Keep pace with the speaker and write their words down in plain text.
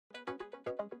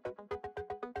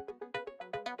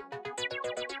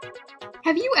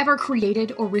Have you ever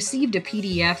created or received a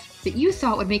PDF that you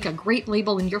thought would make a great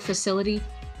label in your facility?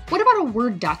 What about a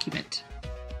Word document?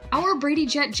 Our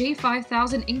BradyJet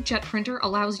J5000 inkjet printer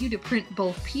allows you to print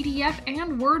both PDF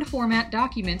and Word format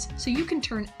documents so you can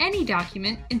turn any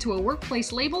document into a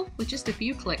workplace label with just a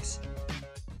few clicks.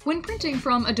 When printing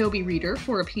from Adobe Reader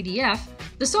for a PDF,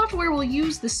 the software will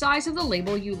use the size of the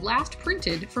label you last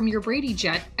printed from your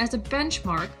BradyJet as a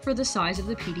benchmark for the size of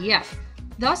the PDF.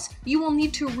 Thus, you will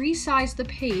need to resize the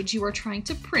page you are trying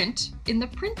to print in the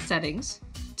print settings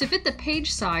to fit the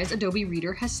page size Adobe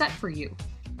Reader has set for you.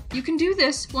 You can do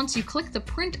this once you click the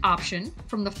Print option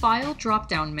from the File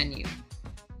drop-down menu.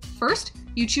 First,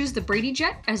 you choose the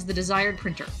BradyJet as the desired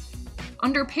printer.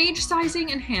 Under Page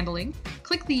Sizing and Handling,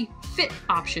 click the Fit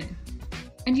option,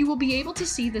 and you will be able to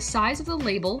see the size of the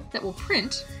label that will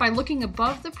print by looking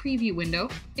above the preview window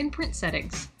in Print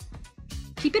Settings.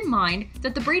 Keep in mind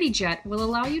that the BradyJet will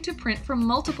allow you to print from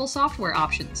multiple software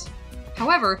options.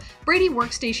 However, Brady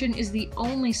Workstation is the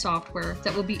only software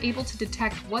that will be able to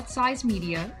detect what size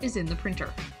media is in the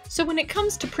printer. So when it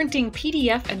comes to printing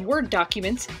PDF and Word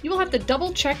documents, you will have to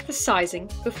double check the sizing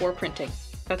before printing.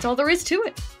 That's all there is to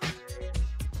it.